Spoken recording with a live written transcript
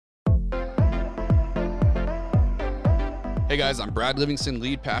Hey guys, I'm Brad Livingston,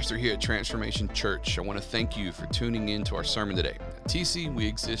 lead pastor here at Transformation Church. I want to thank you for tuning in to our sermon today. At TC, we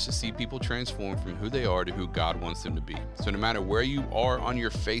exist to see people transform from who they are to who God wants them to be. So no matter where you are on your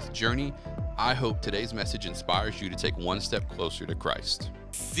faith journey, I hope today's message inspires you to take one step closer to Christ.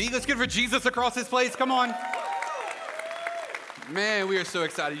 See, let's get for Jesus across this place. Come on. Man, we are so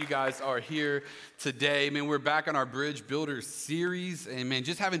excited you guys are here today. Man, we're back on our Bridge Builders series, and man,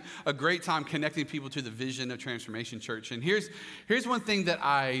 just having a great time connecting people to the vision of Transformation Church. And here's one thing that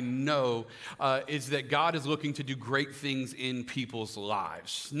I know is that God is looking to do great things in people's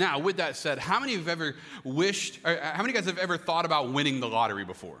lives. Now, with that said, how many of you have ever wished, or how many of you guys have ever thought about winning the lottery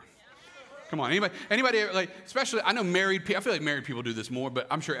before? Come on, anybody like, especially, I know married people, I feel like married people do this more, but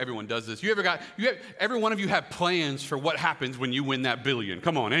I'm sure everyone does this. Every one of you have plans for what happens when you win that billion.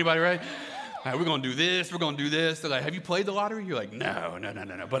 Come on, anybody, right? All right, we're going to do this, we're going to do this. They're like, have you played the lottery? You're like, no.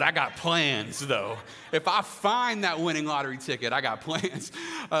 But I got plans, though. If I find that winning lottery ticket, I got plans.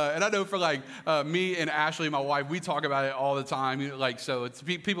 And I know for like me and Ashley, my wife, we talk about it all the time. You know, like, so it's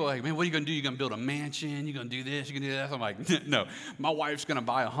people are like, man, what are you going to do? You're going to build a mansion? You're going to do this? You're going to do that? I'm like, no. My wife's going to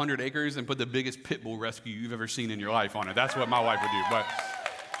buy 100 acres and put the biggest pit bull rescue you've ever seen in your life on it. That's what my wife would do. But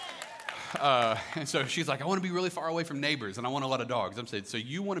and so she's like, I want to be really far away from neighbors, and I want a lot of dogs. I'm saying, so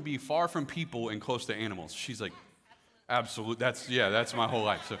you want to be far from people and close to animals? She's like, absolutely. That's my whole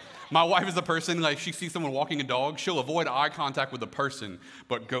life. So my wife is the person, like, she sees someone walking a dog, she'll avoid eye contact with the person,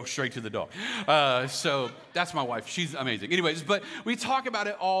 but go straight to the dog. So that's my wife. She's amazing. Anyways, but we talk about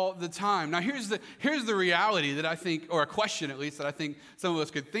it all the time. Now, here's the reality that I think, or a question at least, that I think some of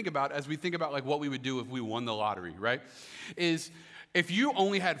us could think about as we think about like what we would do if we won the lottery, right? Is if you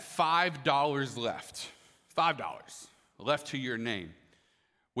only had $5 left, $5 left to your name,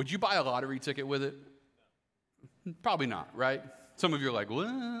 would you buy a lottery ticket with it? Probably not, right? Some of you are like,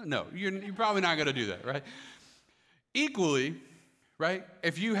 well, no, you're probably not going to do that, right? Equally, right,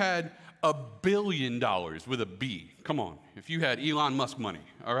 if you had $1 billion with a B, come on, if you had Elon Musk money,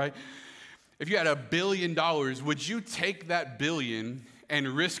 all right? If you had $1 billion, would you take that billion and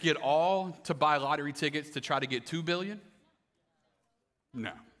risk it all to buy lottery tickets to try to get $2 billion?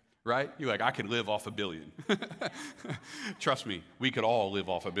 No, right? You're like, I could live off $1 billion. Trust me, we could all live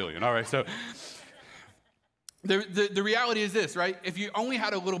off $1 billion. All right, so the reality is this, right? If you only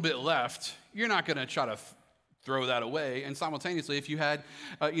had a little bit left, you're not going to try to throw that away. And simultaneously, if you had,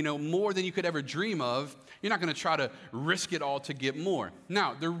 more than you could ever dream of, you're not going to try to risk it all to get more.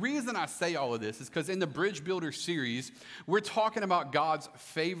 Now, the reason I say all of this is because in the Bridge Builder series, we're talking about God's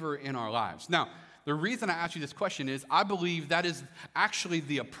favor in our lives. Now, the reason I ask you this question is I believe that is actually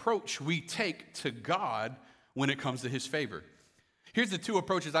the approach we take to God when it comes to his favor. Here's the two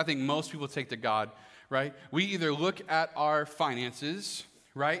approaches I think most people take to God, right? We either look at our finances,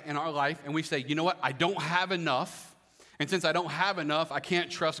 right, in our life, and we say, you know what, I don't have enough, and since I don't have enough, I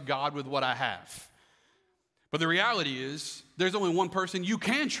can't trust God with what I have. But the reality is there's only one person you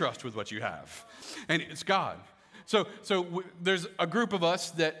can trust with what you have, and it's God. So there's a group of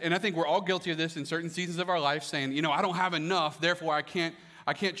us that, and I think we're all guilty of this in certain seasons of our life, saying, I don't have enough, therefore I can't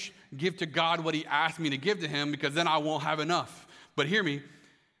give to God what he asked me to give to him because then I won't have enough. But hear me,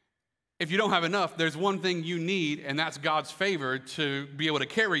 if you don't have enough, there's one thing you need, and that's God's favor to be able to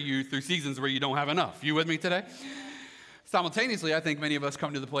carry you through seasons where you don't have enough. You with me today? Simultaneously, I think many of us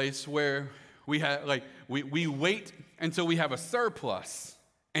come to the place where we wait until we have a surplus,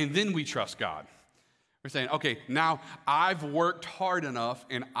 and then we trust God. We're saying, okay, now I've worked hard enough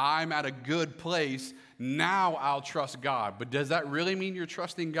and I'm at a good place. Now I'll trust God. But does that really mean you're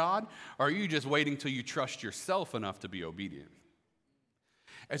trusting God? Or are you just waiting till you trust yourself enough to be obedient?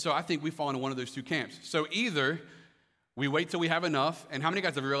 And so I think we fall into one of those two camps. So either we wait till we have enough, and how many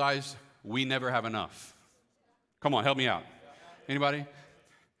guys have realized we never have enough? Come on, help me out. Anybody?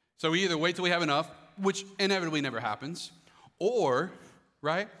 So we either wait till we have enough, which inevitably never happens, or,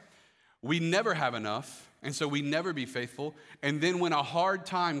 right, we never have enough, and so we never be faithful. And then when a hard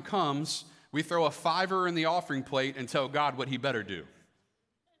time comes, we throw a $5 in the offering plate and tell God what he better do.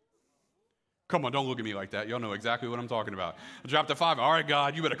 Come on, don't look at me like that. Y'all know exactly what I'm talking about. I dropped a $5. All right,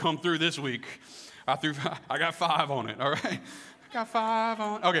 God, you better come through this week. I got 5 on it, all right? I got 5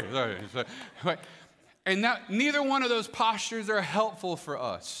 on it. Okay, all right. So, right. And neither one of those postures are helpful for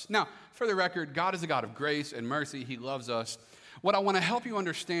us. Now, for the record, God is a God of grace and mercy. He loves us. What I want to help you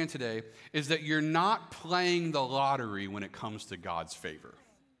understand today is that you're not playing the lottery when it comes to God's favor.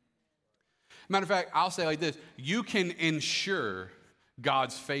 Matter of fact, I'll say it like this. You can ensure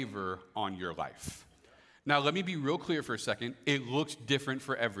God's favor on your life. Now, let me be real clear for a second. It looks different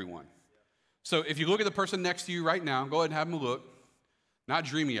for everyone. So if you look at the person next to you right now, go ahead and have them look. Not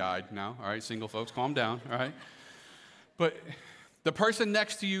dreamy-eyed now, all right, single folks, calm down, all right? But the person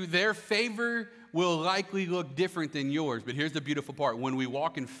next to you, their favor will likely look different than yours. But here's the beautiful part. When we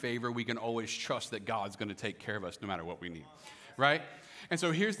walk in favor, we can always trust that God's going to take care of us no matter what we need, right? And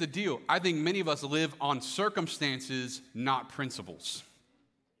so here's the deal. I think many of us live on circumstances, not principles.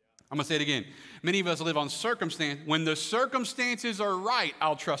 I'm going to say it again. Many of us live on circumstance. When the circumstances are right,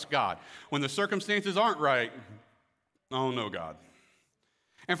 I'll trust God. When the circumstances aren't right, I don't know God.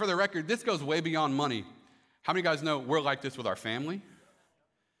 And for the record, this goes way beyond money. How many of you guys know we're like this with our family?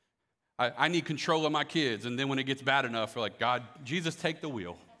 I need control of my kids, and then when it gets bad enough, we're like, God, Jesus, take the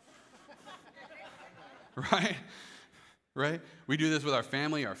wheel. Right? Right? We do this with our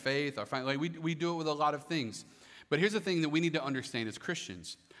family, our faith, our family. We do it with a lot of things. But here's the thing that we need to understand as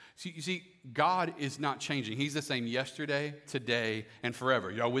Christians. You see, God is not changing. He's the same yesterday, today, and forever.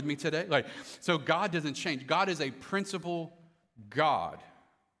 Y'all with me today? So God doesn't change. God is a principle God.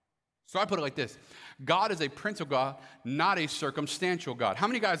 So I put it like this. God is a principle God, not a circumstantial God. How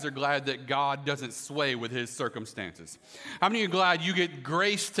many guys are glad that God doesn't sway with his circumstances? How many are glad you get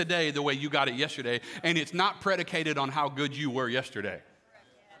grace today the way you got it yesterday, and it's not predicated on how good you were yesterday?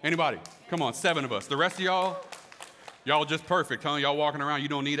 Anybody? Come on, 7 of us. The rest of y'all just perfect, huh? Y'all walking around, you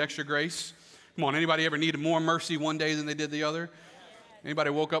don't need extra grace? Come on, anybody ever needed more mercy one day than they did the other? Anybody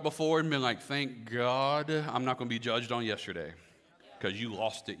woke up before and been like, thank God I'm not going to be judged on yesterday because you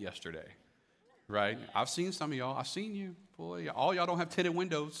lost it yesterday, right? I've seen some of y'all. I've seen you. Boy, all y'all don't have tinted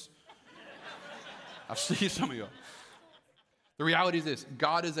windows. I've seen some of y'all. The reality is this.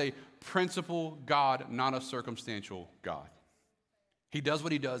 God is a principle God, not a circumstantial God. He does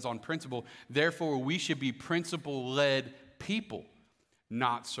what he does on principle. Therefore, we should be principle-led people,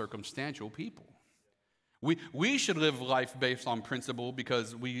 not circumstantial people. We should live life based on principle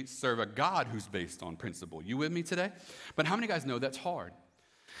because we serve a God who's based on principle. You with me today? But how many guys know that's hard?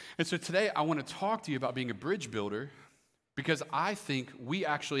 And so today I want to talk to you about being a bridge builder because I think we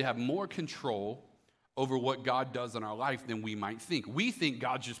actually have more control over what God does in our life than we might think. We think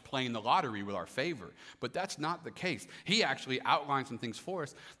God's just playing the lottery with our favor, but that's not the case. He actually outlined some things for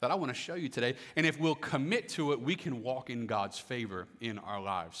us that I want to show you today, and if we'll commit to it, we can walk in God's favor in our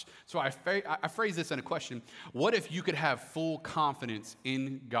lives. So I phrase this in a question. What if you could have full confidence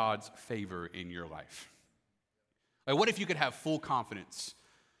in God's favor in your life? Like, what if you could have full confidence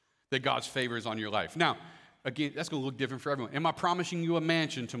that God's favor is on your life? Now, again, that's going to look different for everyone. Am I promising you a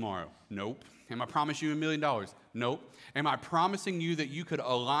mansion tomorrow? Nope. Am I promising you $1 million? Nope. Am I promising you that you could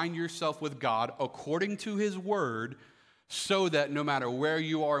align yourself with God according to his word so that no matter where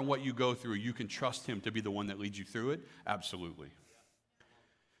you are and what you go through, you can trust him to be the one that leads you through it? Absolutely.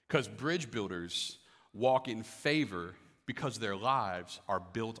 Because bridge builders walk in favor because their lives are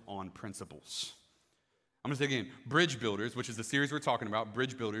built on principles. I'm going to say again, bridge builders, which is the series we're talking about,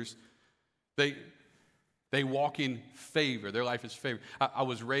 bridge builders, they walk in favor. Their life is favor. I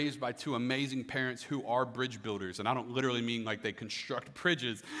was raised by 2 amazing parents who are bridge builders. And I don't literally mean like they construct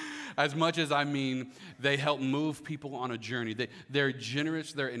bridges as much as I mean they help move people on a journey. They're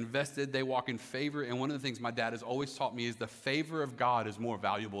generous. They're invested. They walk in favor. And one of the things my dad has always taught me is the favor of God is more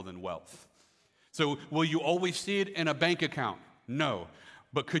valuable than wealth. So will you always see it in a bank account? No.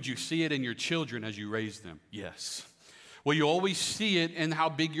 But could you see it in your children as you raise them? Yes. Will you always see it in how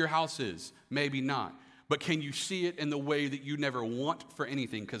big your house is? Maybe not. But can you see it in the way that you never want for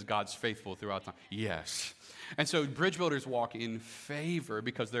anything because God's faithful throughout time? Yes. And so bridge builders walk in favor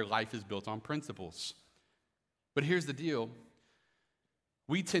because their life is built on principles. But here's the deal.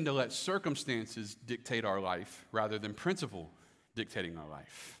 We tend to let circumstances dictate our life rather than principle dictating our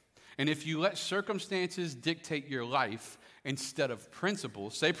life. And if you let circumstances dictate your life instead of principle,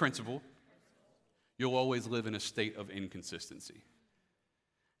 say principle, you'll always live in a state of inconsistency.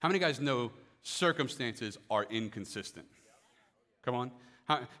 How many guys know circumstances are inconsistent? Come on.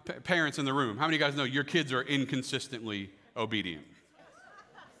 Parents in the room, how many guys know your kids are inconsistently obedient?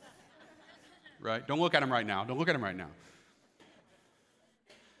 Right? Don't look at them right now. Don't look at them right now.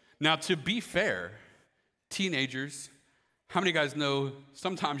 Now, to be fair, teenagers, how many guys know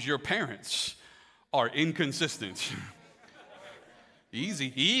sometimes your parents are inconsistent?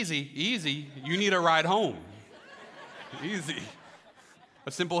 Easy, easy, easy. You need a ride home. Easy.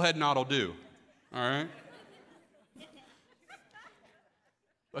 A simple head nod will do. All right?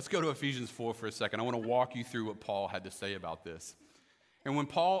 Let's go to Ephesians 4 for a second. I want to walk you through what Paul had to say about this. And when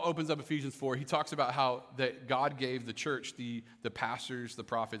Paul opens up Ephesians 4, he talks about how that God gave the church, the pastors, the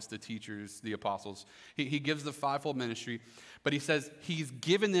prophets, the teachers, the apostles. He gives the fivefold ministry, but he says he's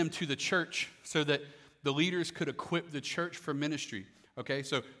given them to the church so that the leaders could equip the church for ministry. Okay,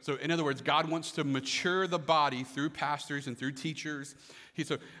 so in other words, God wants to mature the body through pastors and through teachers.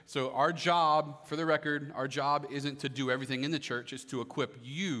 So our job, for the record, our job isn't to do everything in the church. It's to equip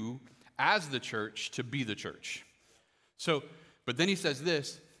you as the church to be the church. But then he says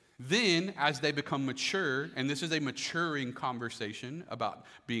this, then as they become mature, and this is a maturing conversation about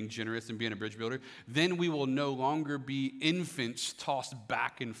being generous and being a bridge builder, then we will no longer be infants tossed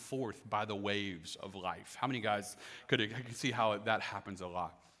back and forth by the waves of life. How many guys could see how that happens a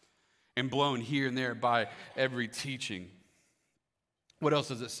lot? And blown here and there by every teaching. What else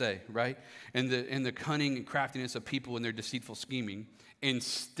does it say, right? In the cunning and craftiness of people and their deceitful scheming.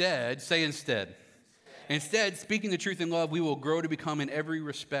 Instead, say instead. Instead, speaking the truth in love, we will grow to become in every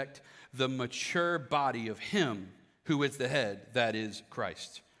respect the mature body of Him who is the head, that is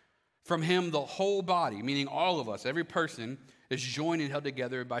Christ. From Him, the whole body, meaning all of us, every person, is joined and held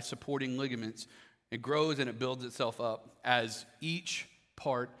together by supporting ligaments. It grows and it builds itself up as each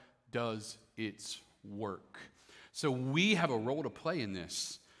part does its work. So we have a role to play in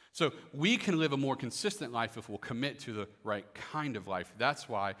this. So we can live a more consistent life if we'll commit to the right kind of life. That's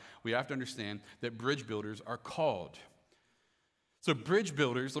why we have to understand that bridge builders are called. So bridge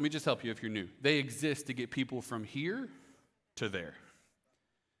builders, let me just help you if you're new. They exist to get people from here to there.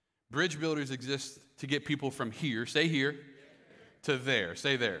 Bridge builders exist to get people from here, say here, to there,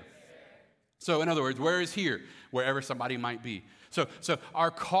 say there. So in other words, where is here? Wherever somebody might be. So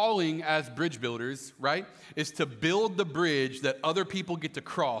our calling as bridge builders, right, is to build the bridge that other people get to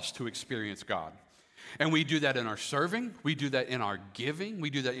cross to experience God. And we do that in our serving. We do that in our giving. We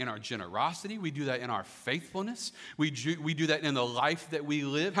do that in our generosity. We do that in our faithfulness. We do that in the life that we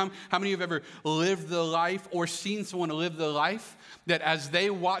live. How many have ever lived the life or seen someone live the life that as they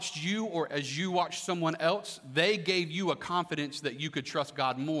watched you or as you watched someone else, they gave you a confidence that you could trust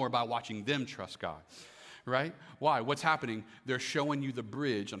God more by watching them trust God? Right? Why? What's happening? They're showing you the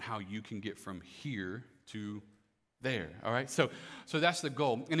bridge on how you can get from here to there. All right? So that's the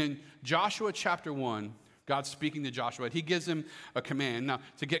goal. And in Joshua chapter 1, God's speaking to Joshua. He gives him a command. Now,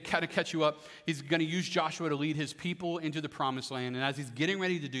 to catch you up, he's going to use Joshua to lead his people into the promised land. And as he's getting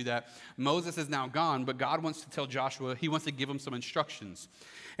ready to do that, Moses is now gone, but God wants to tell Joshua, he wants to give him some instructions.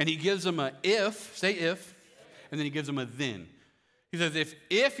 And he gives him a if, say if, and then he gives him a then. He says,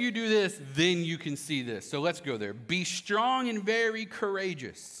 if you do this, then you can see this. So let's go there. Be strong and very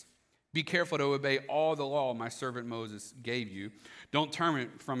courageous. Be careful to obey all the law my servant Moses gave you. Don't turn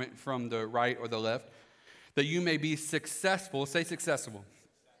it from the right or the left, that you may be successful. Say successful.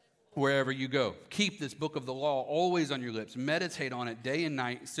 Wherever you go. Keep this book of the law always on your lips. Meditate on it day and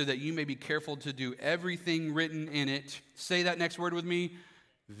night so that you may be careful to do everything written in it. Say that next word with me.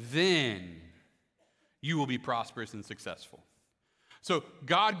 Then you will be prosperous and successful. So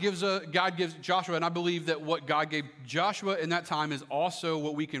God gives Joshua, and I believe that what God gave Joshua in that time is also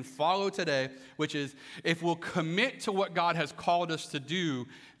what we can follow today, which is if we'll commit to what God has called us to do,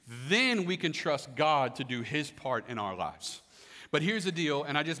 then we can trust God to do His part in our lives. But here's the deal,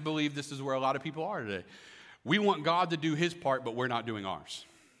 and I just believe this is where a lot of people are today. We want God to do His part, but we're not doing ours.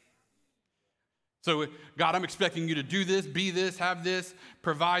 So, God, I'm expecting you to do this, be this, have this,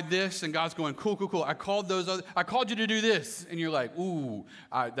 provide this. And God's going, cool. I called you to do this. And you're like, ooh,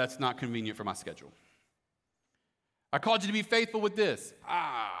 that's not convenient for my schedule. I called you to be faithful with this.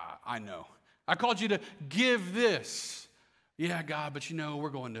 I know. I called you to give this. Yeah, God, but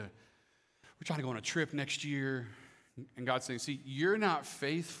we're trying to go on a trip next year. And God's saying, see, you're not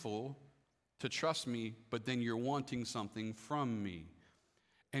faithful to trust me, but then you're wanting something from me.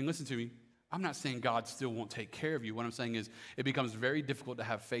 And listen to me. I'm not saying God still won't take care of you. What I'm saying is it becomes very difficult to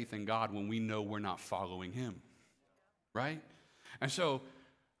have faith in God when we know we're not following Him, right? And so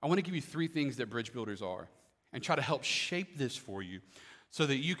I want to give you 3 things that bridge builders are and try to help shape this for you so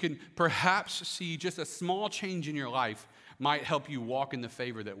that you can perhaps see just a small change in your life might help you walk in the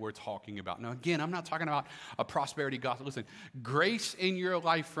favor that we're talking about. Now, again, I'm not talking about a prosperity gospel. Listen, grace in your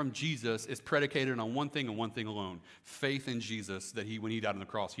life from Jesus is predicated on one thing and one thing alone, faith in Jesus, that when He died on the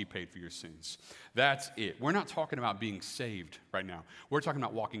cross, He paid for your sins. That's it. We're not talking about being saved right now. We're talking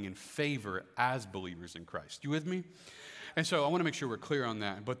about walking in favor as believers in Christ. You with me? And so I want to make sure we're clear on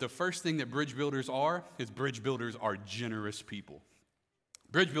that. But the first thing that bridge builders are generous people.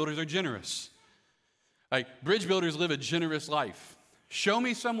 Bridge builders are generous. Like, bridge builders live a generous life. Show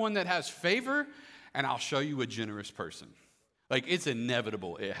me someone that has favor, and I'll show you a generous person. Like, it's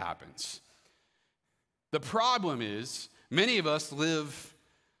inevitable it happens. The problem is, many of us live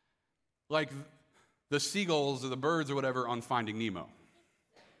like the seagulls or the birds or whatever on Finding Nemo.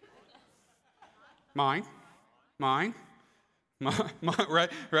 Mine, right?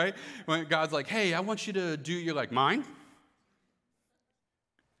 When God's like, hey, I want you to do, you're like, mine?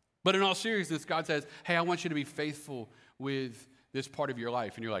 But in all seriousness, God says, hey, I want you to be faithful with this part of your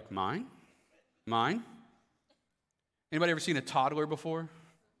life. And you're like, mine? Mine? Anybody ever seen a toddler before?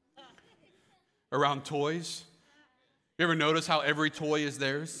 Around toys? You ever notice how every toy is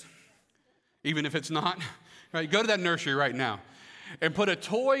theirs? Even if it's not? Right? Go to that nursery right now and put a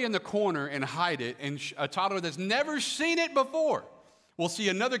toy in the corner and hide it. And a toddler that's never seen it before will see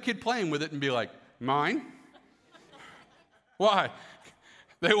another kid playing with it and be like, mine? Why?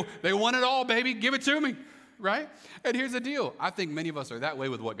 They want it all, baby. Give it to me, right? And here's the deal. I think many of us are that way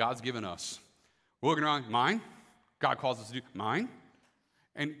with what God's given us. We're looking around, mine? God calls us to do, mine?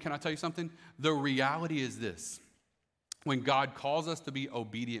 And can I tell you something? The reality is this. When God calls us to be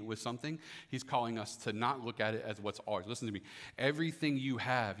obedient with something, he's calling us to not look at it as what's ours. Listen to me. Everything you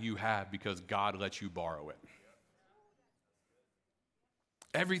have because God lets you borrow it.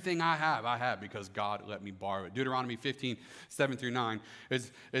 Everything I have because God let me borrow it. Deuteronomy 15, 7 through 9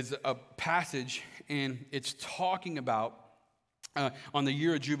 is a passage, and it's talking about on the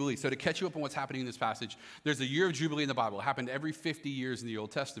year of Jubilee. So to catch you up on what's happening in this passage, there's a year of Jubilee in the Bible. It happened every 50 years in the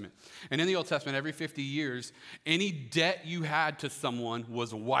Old Testament. And in the Old Testament, every 50 years, any debt you had to someone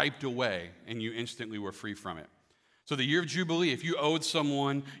was wiped away, and you instantly were free from it. So the year of Jubilee, if you owed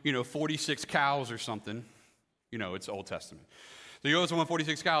someone, 46 cows or something, it's Old Testament. So you owe someone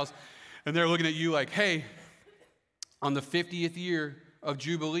 46 cows, and they're looking at you like, hey, on the 50th year of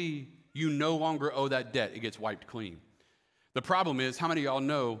Jubilee, you no longer owe that debt. It gets wiped clean. The problem is, how many of y'all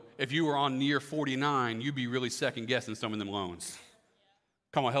know if you were on year 49, you'd be really second-guessing some of them loans?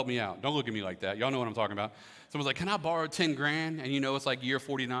 Come on, help me out. Don't look at me like that. Y'all know what I'm talking about. Someone's like, can I borrow 10 grand? And it's like year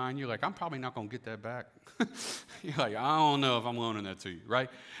 49. You're like, I'm probably not going to get that back. You're like, I don't know if I'm loaning that to you, right?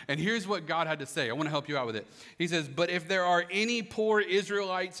 And here's what God had to say. I want to help you out with it. He says, but if there are any poor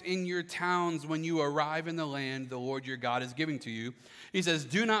Israelites in your towns when you arrive in the land the Lord your God is giving to you, he says,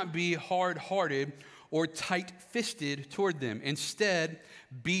 do not be hard-hearted or tight-fisted toward them. Instead,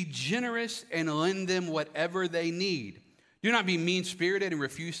 be generous and lend them whatever they need. Do not be mean-spirited and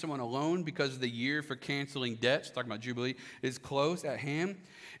refuse someone a loan because the year for canceling debts, talking about Jubilee, is close at hand.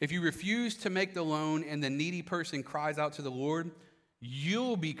 If you refuse to make the loan and the needy person cries out to the Lord,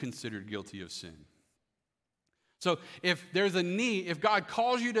 you'll be considered guilty of sin. So if there's a need, if God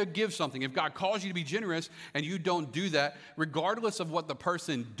calls you to give something, if God calls you to be generous and you don't do that, regardless of what the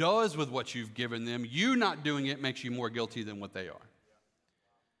person does with what you've given them, you not doing it makes you more guilty than what they are.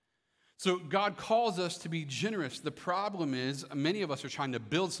 So God calls us to be generous. The problem is many of us are trying to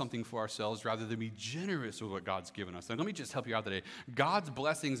build something for ourselves rather than be generous with what God's given us. And let me just help you out today. God's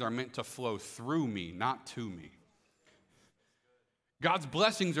blessings are meant to flow through me, not to me. God's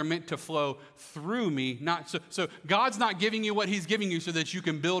blessings are meant to flow through me, not so God's not giving you what he's giving you so that you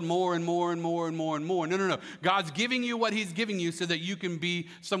can build more and more and more and more and more. No. God's giving you what he's giving you so that you can be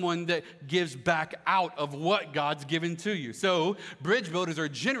someone that gives back out of what God's given to you. So bridge builders are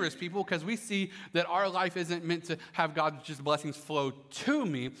generous people because we see that our life isn't meant to have God's just blessings flow to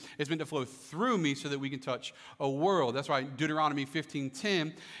me. It's meant to flow through me so that we can touch a world. That's why Deuteronomy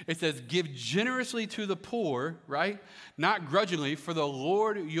 15:10, it says, give generously to the poor, right? Not grudgingly, for the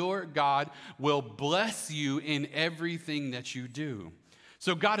Lord your God will bless you in everything that you do.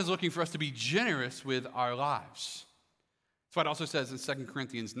 So God is looking for us to be generous with our lives. That's what it also says in 2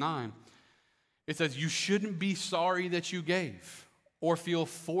 Corinthians 9. It says, you shouldn't be sorry that you gave or feel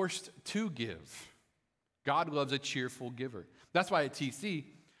forced to give. God loves a cheerful giver. That's why at TC,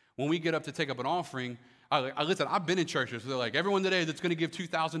 when we get up to take up an offering, listen, I've been in churches where they're like, everyone today that's going to give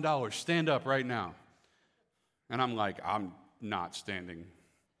 $2,000, stand up right now. And I'm like, I'm not standing.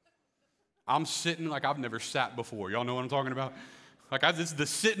 I'm sitting like I've never sat before. Y'all know what I'm talking about? This is the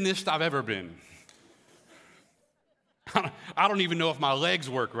sittingest I've ever been. I don't even know if my legs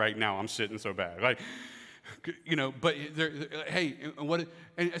work right now. I'm sitting so bad. But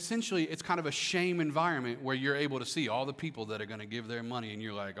and essentially it's kind of a shame environment where you're able to see all the people that are going to give their money, and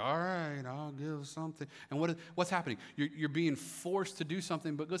you're like, all right, I'll give something. And what's happening? You're being forced to do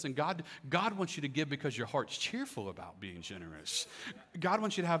something. But listen, God wants you to give because your heart's cheerful about being generous. God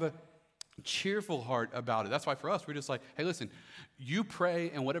wants you to have a cheerful heart about it. That's why for us, we're just like, hey, listen, you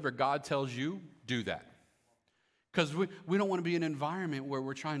pray, and whatever God tells you, do that. Because we don't want to be in an environment where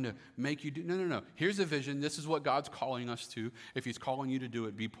we're trying to make you do. No. Here's a vision. This is what God's calling us to. If he's calling you to do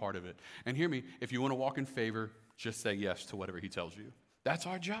it, be part of it. And hear me, if you want to walk in favor, just say yes to whatever he tells you. That's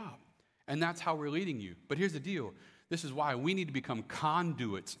our job. And that's how we're leading you. But here's the deal. This is why we need to become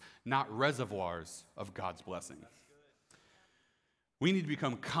conduits, not reservoirs of God's blessing. We need to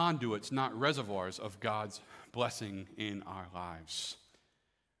become conduits, not reservoirs of God's blessing in our lives.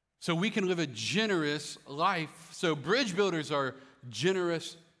 So we can live a generous life. So bridge builders are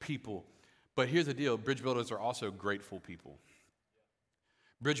generous people. But here's the deal. Bridge builders are also grateful people.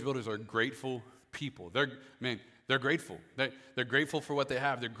 Bridge builders are grateful people. They're grateful. They're grateful for what they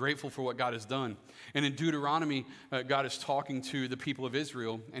have. They're grateful for what God has done. And in Deuteronomy, God is talking to the people of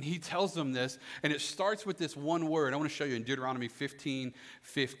Israel, and he tells them this, and it starts with this one word. I want to show you in Deuteronomy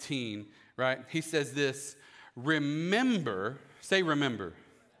 15:15, right? He says this, remember, say remember.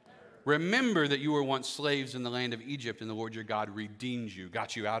 Remember that you were once slaves in the land of Egypt, and the Lord your God redeemed you,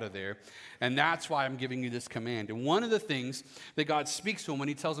 got you out of there. And that's why I'm giving you this command. And one of the things that God speaks to him when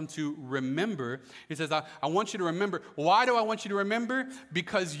he tells him to remember, he says, I want you to remember. Why do I want you to remember?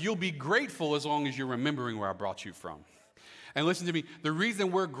 Because you'll be grateful as long as you're remembering where I brought you from. And listen to me, the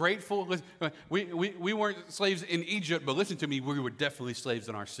reason we're grateful, we weren't slaves in Egypt, but listen to me, we were definitely slaves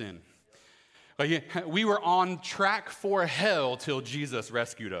in our sin. We were on track for hell till Jesus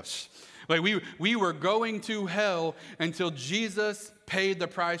rescued us. We were going to hell until Jesus paid the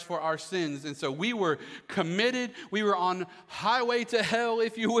price for our sins. And so we were committed. We were on highway to hell,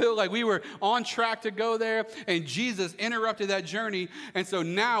 if you will. We were on track to go there. And Jesus interrupted that journey. And so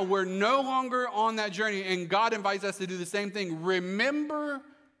now we're no longer on that journey. And God invites us to do the same thing. Remember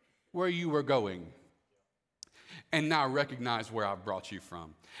where you were going. And now recognize where I've brought you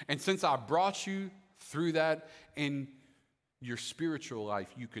from. And since I brought you through that in your spiritual life,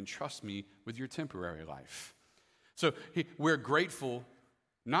 you can trust me with your temporary life. So we're grateful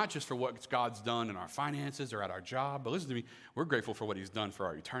not just for what God's done in our finances or at our job, but listen to me, we're grateful for what he's done for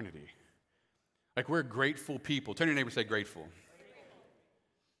our eternity. We're grateful people. Turn to your neighbor and say grateful.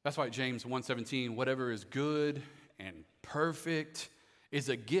 That's why James 1:17, whatever is good and perfect is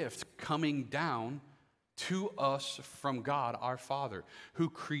a gift coming down to us from God, our Father,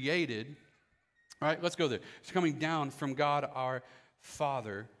 who created, all right, let's go there. It's coming down from God, our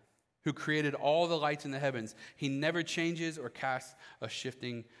Father, who created all the lights in the heavens. He never changes or casts a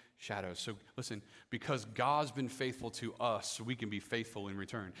shifting shadow. So listen, because God's been faithful to us, we can be faithful in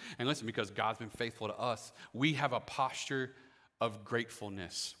return. And listen, because God's been faithful to us, we have a posture of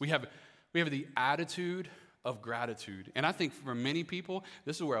gratefulness. We have the attitude of gratitude. And I think for many people,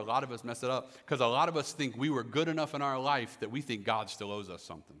 this is where a lot of us mess it up, because a lot of us think we were good enough in our life that we think God still owes us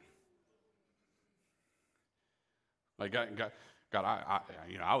something. God,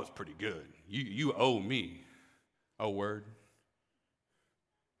 I was pretty good. You owe me. Oh, word?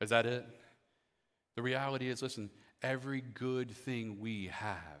 Is that it? The reality is, listen, every good thing we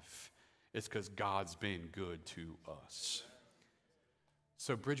have is because God's been good to us.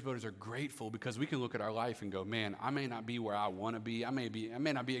 So bridge builders are grateful because we can look at our life and go, man, I may not be where I want to be. I may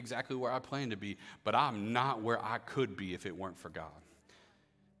not be exactly where I plan to be, but I'm not where I could be if it weren't for God.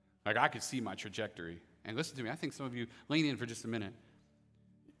 I could see my trajectory. And listen to me, I think some of you, lean in for just a minute.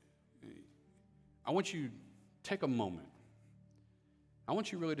 I want you to take a moment. I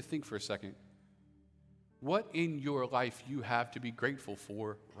want you really to think for a second. What in your life you have to be grateful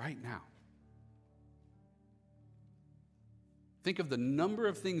for right now? Think of the number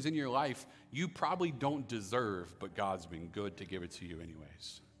of things in your life you probably don't deserve, but God's been good to give it to you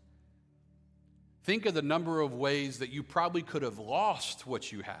anyways. Think of the number of ways that you probably could have lost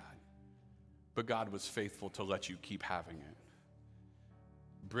what you had, but God was faithful to let you keep having it.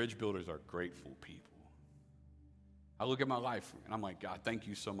 Bridge builders are grateful people. I look at my life and I'm like, God, thank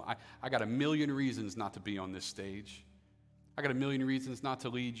you so much. I got a million reasons not to be on this stage. I got a million reasons not to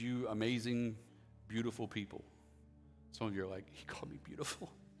lead you amazing, beautiful people. Some of you are like, he called me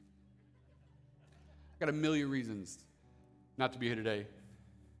beautiful. I got a million reasons not to be here today,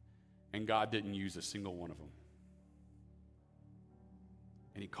 and God didn't use a single one of them.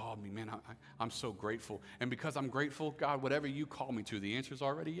 And he called me, man, I'm so grateful. And because I'm grateful, God, whatever you call me to, the answer is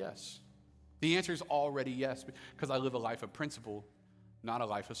already yes. The answer is already yes, because I live a life of principle, not a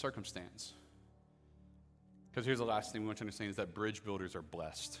life of circumstance. Because here's the last thing we want you to understand is that bridge builders are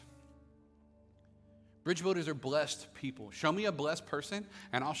blessed. Bridge builders are blessed people. Show me a blessed person,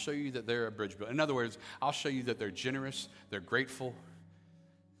 and I'll show you that they're a bridge builder. In other words, I'll show you that they're generous, they're grateful,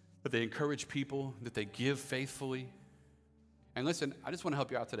 that they encourage people, that they give faithfully. And listen, I just want to help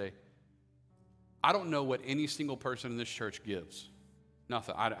you out today. I don't know what any single person in this church gives.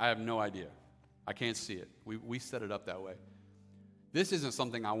 Nothing. I have no idea. I can't see it. We set it up that way. This isn't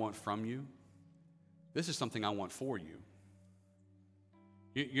something I want from you. This is something I want for you.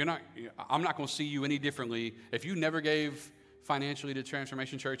 I'm not going to see you any differently. If you never gave financially to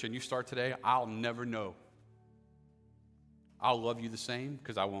Transformation Church and you start today, I'll never know. I'll love you the same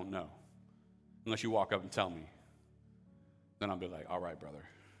because I won't know. Unless you walk up and tell me. Then I'll be like, all right, brother.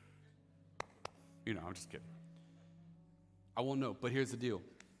 I'm just kidding. I won't know, but here's the deal.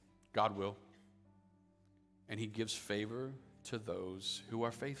 God will. And he gives favor to those who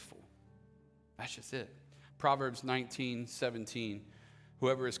are faithful. That's just it. Proverbs 19:17.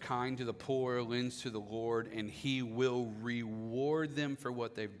 Whoever is kind to the poor lends to the Lord, and he will reward them for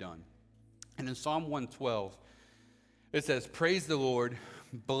what they've done. And in Psalm 112, it says, praise the Lord.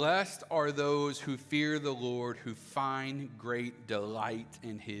 Blessed are those who fear the Lord, who find great delight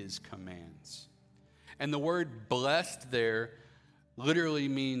in his commands. And the word blessed there literally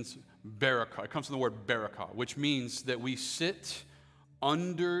means barakah. It comes from the word barakah, which means that we sit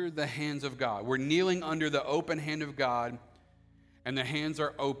under the hands of God. We're kneeling under the open hand of God, and the hands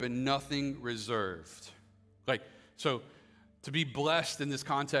are open, nothing reserved. So to be blessed in this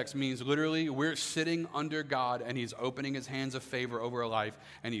context means literally we're sitting under God, and he's opening his hands of favor over our life,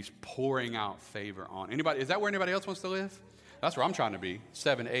 and he's pouring out favor on. Anybody? Is that where anybody else wants to live? That's where I'm trying to be.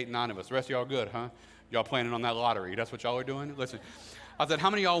 7, 8, 9 of us. The rest of y'all good, huh? Y'all planning on that lottery. That's what y'all are doing? Listen, I said, how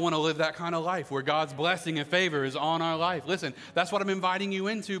many of y'all want to live that kind of life where God's blessing and favor is on our life? Listen, that's what I'm inviting you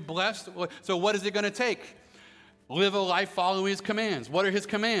into, blessed. So what is it going to take? Live a life following his commands. What are his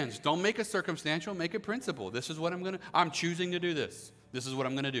commands? Don't make it circumstantial, make it principle. This is what I'm choosing to do this. This is what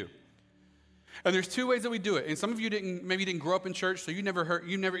I'm going to do. And there's two ways that we do it. And some of you maybe didn't grow up in church, so you've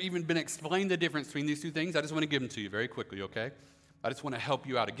never even been explained the difference between these two things. I just want to give them to you very quickly, okay? I just want to help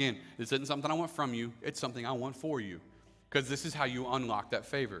you out. Again, this isn't something I want from you. It's something I want for you, because this is how you unlock that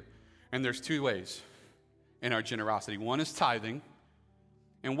favor. And there's two ways in our generosity. One is tithing.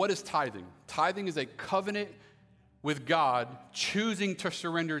 And what is tithing? Tithing is a covenant with God, choosing to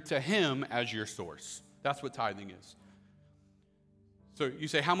surrender to him as your source. That's what tithing is. So you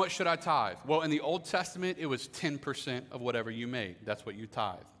say, how much should I tithe? Well, in the Old Testament, it was 10% of whatever you made. That's what you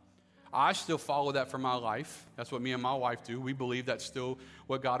tithe. I still follow that for my life. That's what me and my wife do. We believe that's still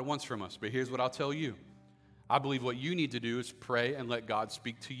what God wants from us. But here's what I'll tell you. I believe what you need to do is pray and let God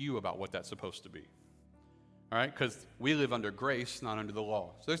speak to you about what that's supposed to be. All right? Because we live under grace, not under the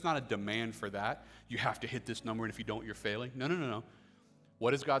law. So there's not a demand for that. You have to hit this number, and if you don't, you're failing. No.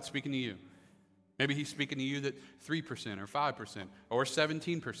 What is God speaking to you? Maybe he's speaking to you that 3% or 5% or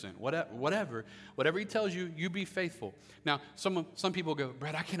 17%, whatever. Whatever he tells you, you be faithful. Now, some people go,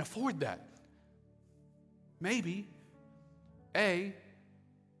 Brad, I can't afford that. Maybe.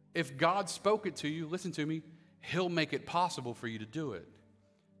 If God spoke it to you, listen to me, he'll make it possible for you to do it.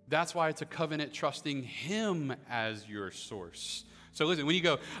 That's why it's a covenant trusting him as your source. So listen, when you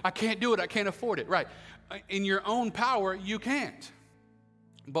go, I can't do it, I can't afford it, right. In your own power, you can't.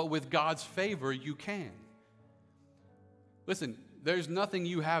 But with God's favor, you can. Listen, there's nothing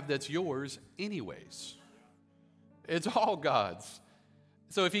you have that's yours anyways. It's all God's.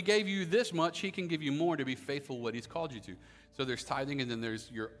 So if he gave you this much, he can give you more to be faithful what he's called you to. So there's tithing, and then there's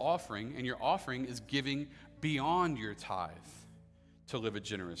your offering, and your offering is giving beyond your tithe to live a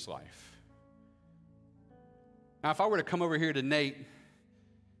generous life. Now, if I were to come over here to Nate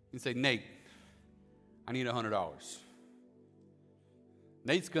and say, Nate, I need $100.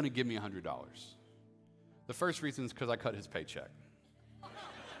 Nate's going to give me $100. The first reason is because I cut his paycheck.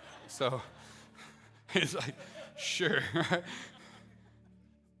 So it's like, sure.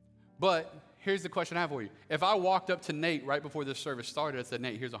 But here's the question I have for you. If I walked up to Nate right before this service started and said,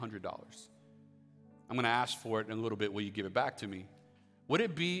 Nate, here's $100. I'm going to ask for it in a little bit. Will you give it back to me? Would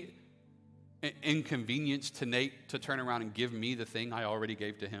it be an inconvenience to Nate to turn around and give me the thing I already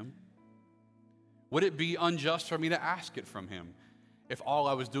gave to him? Would it be unjust for me to ask it from him if all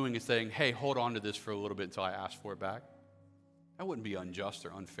I was doing is saying, hey, hold on to this for a little bit until I ask for it back? That wouldn't be unjust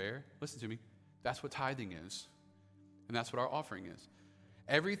or unfair. Listen to me. That's what tithing is. And that's what our offering is.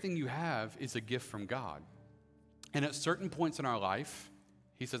 Everything you have is a gift from God. And at certain points in our life,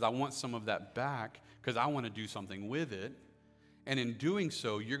 he says, I want some of that back because I want to do something with it. And in doing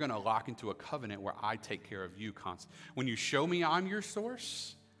so, you're going to lock into a covenant where I take care of you constantly. When you show me I'm your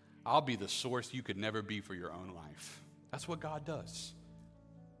source, I'll be the source you could never be for your own life. That's what God does.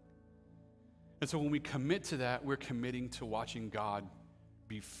 And so when we commit to that, we're committing to watching God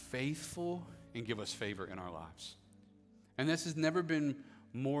be faithful and give us favor in our lives. And this has never been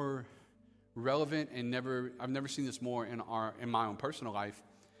more relevant, and I've never seen this more in my own personal life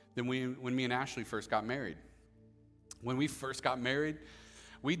than when me and Ashley first got married. When we first got married,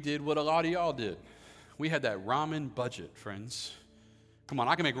 we did what a lot of y'all did. We had that ramen budget, friends. Come on,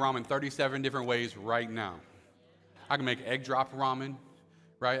 I can make ramen 37 different ways right now. I can make egg drop ramen,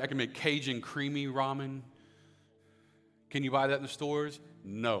 right? I can make Cajun creamy ramen. Can you buy that in the stores?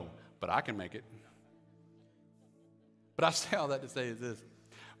 No, but I can make it. But I say all that to say is this.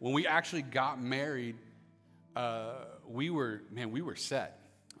 When we actually got married, we were set.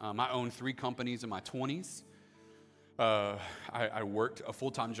 I owned 3 companies in my 20s. I worked a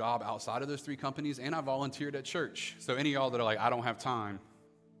full-time job outside of those 3 companies, and I volunteered at church. So any of y'all that are like, I don't have time,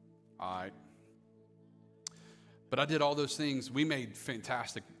 all right. But I did all those things. We made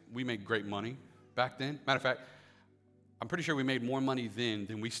great money back then. Matter of fact, I'm pretty sure we made more money then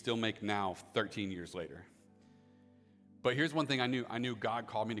than we still make now 13 years later. But here's one thing I knew. I knew God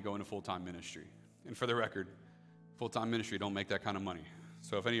called me to go into full-time ministry. And for the record, full-time ministry don't make that kind of money.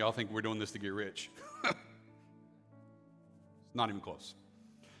 So if any of y'all think we're doing this to get rich, it's not even close.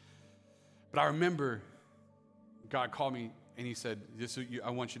 But I remember God called me and he said, I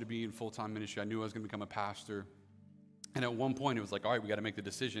want you to be in full-time ministry. I knew I was going to become a pastor. And at one point, it was like, all right, we got to make the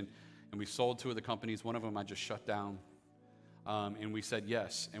decision. And we sold 2 of the companies. One of them I just shut down. And we said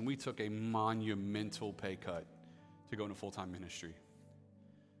yes. And we took a monumental pay cut to go into full-time ministry.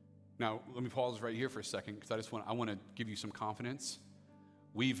 Now, let me pause right here for a second because I want to give you some confidence.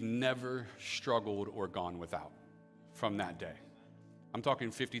 We've never struggled or gone without from that day. I'm talking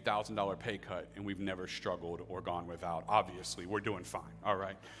 $50,000 pay cut, and we've never struggled or gone without. Obviously, we're doing fine, all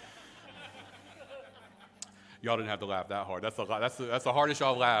right? Y'all didn't have to laugh that hard. That's the hardest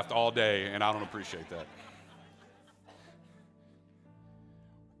y'all laughed all day, and I don't appreciate that.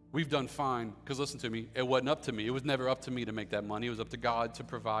 We've done fine, because listen to me, it wasn't up to me. It was never up to me to make that money. It was up to God to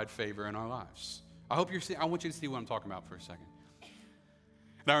provide favor in our lives. I want you to see what I'm talking about for a second.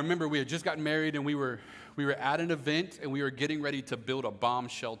 And I remember we had just gotten married, and we were at an event, and we were getting ready to build a bomb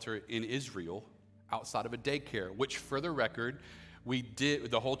shelter in Israel outside of a daycare, which, for the record, we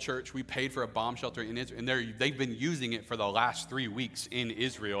did, the whole church, we paid for a bomb shelter in Israel, and they've been using it for the last 3 weeks in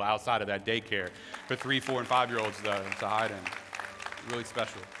Israel outside of that daycare for 3, 4, and 5-year-olds to hide in. Really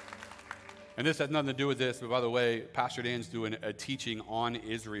special. And this has nothing to do with this, but by the way, Pastor Dan's doing a teaching on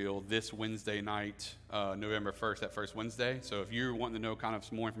Israel this Wednesday night, November 1st, that first Wednesday. So if you're wanting to know kind of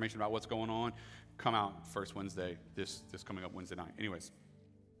some more information about what's going on, come out first Wednesday, this coming up Wednesday night. Anyways,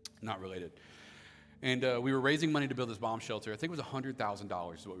 not related. And we were raising money to build this bomb shelter. I think it was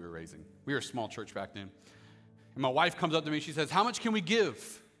 $100,000 is what we were raising. We were a small church back then. And my wife comes up to me, she says, how much can we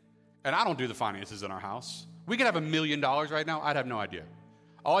give? And I don't do the finances in our house. We could have $1 million right now. I'd have no idea.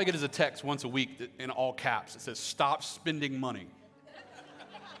 All I get is a text once a week in all caps. It says, stop spending money.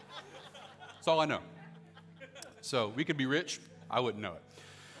 That's all I know. So we could be rich. I wouldn't know it.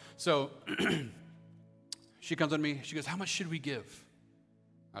 So she comes up to me. She goes, how much should we give?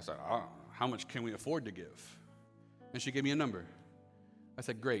 I said, how much can we afford to give? And she gave me a number. I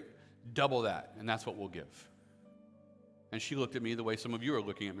said, great, double that, and that's what we'll give. And she looked at me the way some of you are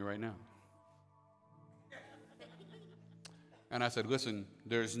looking at me right now. And I said, listen,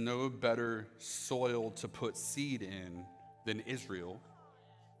 there's no better soil to put seed in than Israel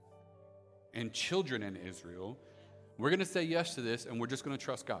and children in Israel. We're going to say yes to this, and we're just going to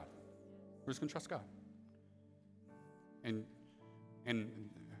trust God. We're just going to trust God. And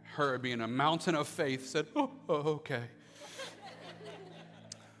her being a mountain of faith said, oh okay.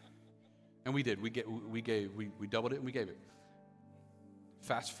 And we did. We doubled it and we gave it.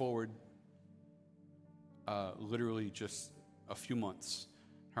 Fast forward, literally just a few months,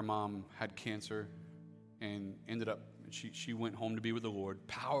 her mom had cancer and ended up, she went home to be with the Lord.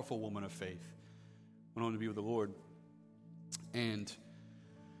 Powerful woman of faith. Went home to be with the Lord. And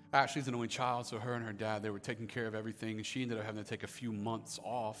Ashley's an only child, so her and her dad, they were taking care of everything. And she ended up having to take a few months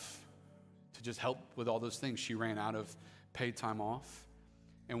off to just help with all those things. She ran out of paid time off.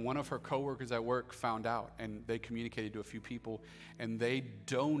 And one of her coworkers at work found out, and they communicated to a few people, and they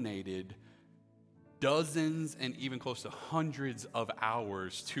donated dozens and even close to hundreds of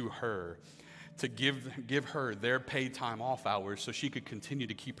hours to her to give her their paid time off hours so she could continue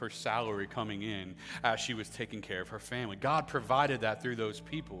to keep her salary coming in as she was taking care of her family. God provided that through those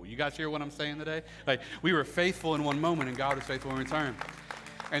people. You guys hear what I'm saying today? Like, we were faithful in one moment and God was faithful in return.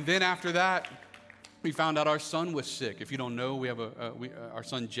 And then after that, we found out our son was sick. If you don't know, we have our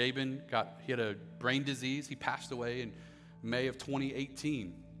son Jabin he had a brain disease. He passed away in May of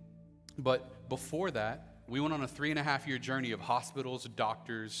 2018. But before that, we went on a 3.5-year journey of hospitals,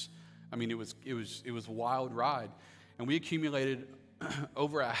 doctors. I mean, it was a wild ride. And we accumulated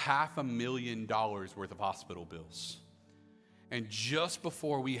over $500,000 worth of hospital bills. And just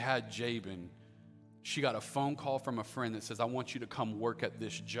before we had Jabin, she got a phone call from a friend that says, I want you to come work at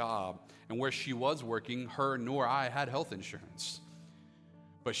this job. And where she was working, her nor I had health insurance.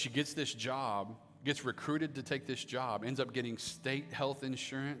 But she gets this job, gets recruited to take this job, ends up getting state health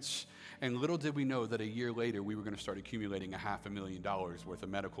insurance. And little did we know that a year later, we were going to start accumulating $500,000 worth of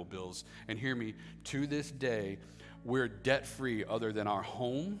medical bills. And hear me, to this day, we're debt-free other than our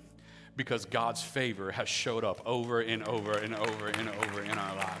home because God's favor has showed up over and over and over and over in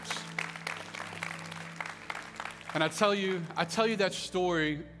our lives. And I tell you that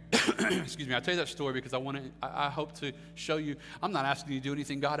story, excuse me, I tell you that story because I hope to show you, I'm not asking you to do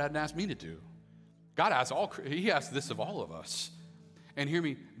anything God hadn't asked me to do. He asked this of all of us. And hear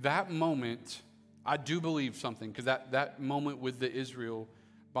me, that moment, I do believe something, because that moment with the Israel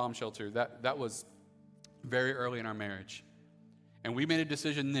bomb shelter, that was very early in our marriage. And we made a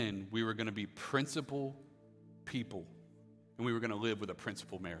decision then, we were going to be principle people, and we were going to live with a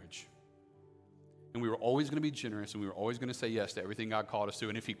principle marriage. And we were always going to be generous, and we were always going to say yes to everything God called us to.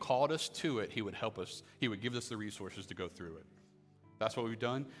 And if he called us to it, he would help us. He would give us the resources to go through it. That's what we've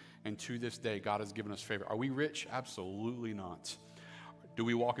done. And to this day, God has given us favor. Are we rich? Absolutely not. Do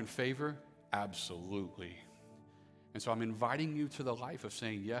we walk in favor? Absolutely. And so I'm inviting you to the life of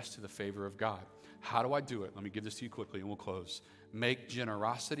saying yes to the favor of God. How do I do it? Let me give this to you quickly and we'll close. Make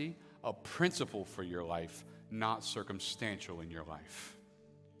generosity a principle for your life, not circumstantial in your life.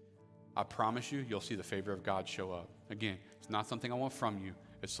 I promise you, you'll see the favor of God show up. Again, it's not something I want from you.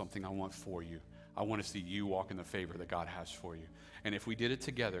 It's something I want for you. I want to see you walk in the favor that God has for you. And if we did it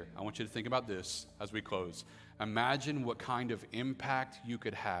together, I want you to think about this as we close. Imagine what kind of impact you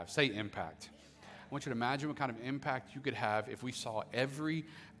could have. Say impact. I want you to imagine what kind of impact you could have if we saw every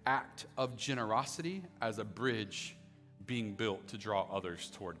act of generosity as a bridge being built to draw others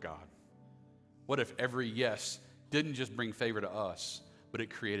toward God. What if every yes didn't just bring favor to us, but it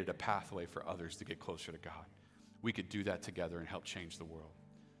created a pathway for others to get closer to God? We could do that together and help change the world.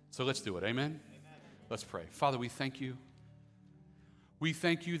 So let's do it. Amen? Let's pray. Father, we thank you. We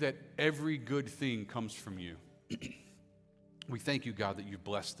thank you that every good thing comes from you. We thank you, God, that you've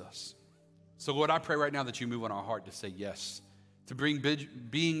blessed us. So, Lord, I pray right now that you move on our heart to say yes, to being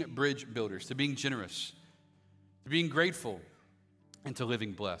bridge builders, to being generous, to being grateful, and to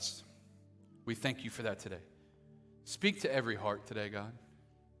living blessed. We thank you for that today. Speak to every heart today, God.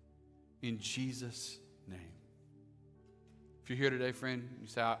 In Jesus' name. If you're here today, friend, you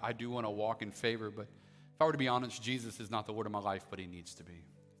say, I do want to walk in favor, but if I were to be honest, Jesus is not the Lord of my life, but he needs to be.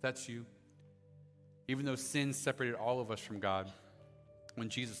 If that's you. Even though sin separated all of us from God, when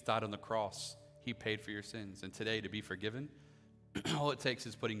Jesus died on the cross, he paid for your sins. And today, to be forgiven, all it takes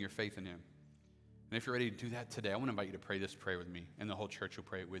is putting your faith in him. And if you're ready to do that today, I want to invite you to pray this prayer with me, and the whole church will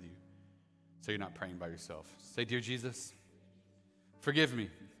pray it with you, so you're not praying by yourself. Say, dear Jesus, forgive me.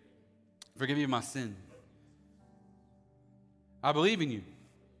 Forgive me of my sin. I believe in you.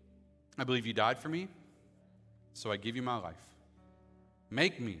 I believe you died for me, so I give you my life.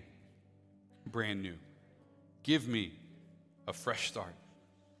 Make me brand new. Give me a fresh start,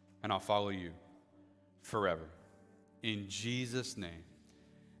 and I'll follow you forever. In Jesus' name,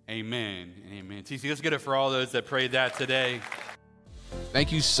 amen and amen. TC, let's get it for all those that prayed that today.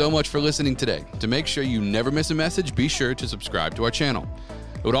 Thank you so much for listening today. To make sure you never miss a message, be sure to subscribe to our channel.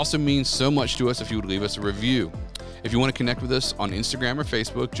 It would also mean so much to us if you would leave us a review. If you want to connect with us on Instagram or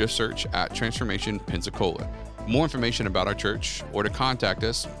Facebook, just search @Transformation Pensacola. For more information about our church or to contact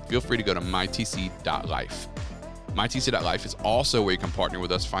us, feel free to go to mytc.life. MyTC.life is also where you can partner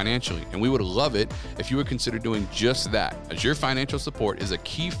with us financially, and we would love it if you would consider doing just that, as your financial support is a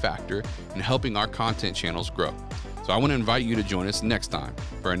key factor in helping our content channels grow. So I want to invite you to join us next time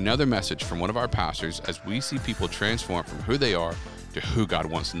for another message from one of our pastors as we see people transform from who they are to who God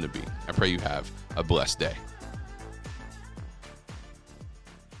wants them to be. I pray you have a blessed day.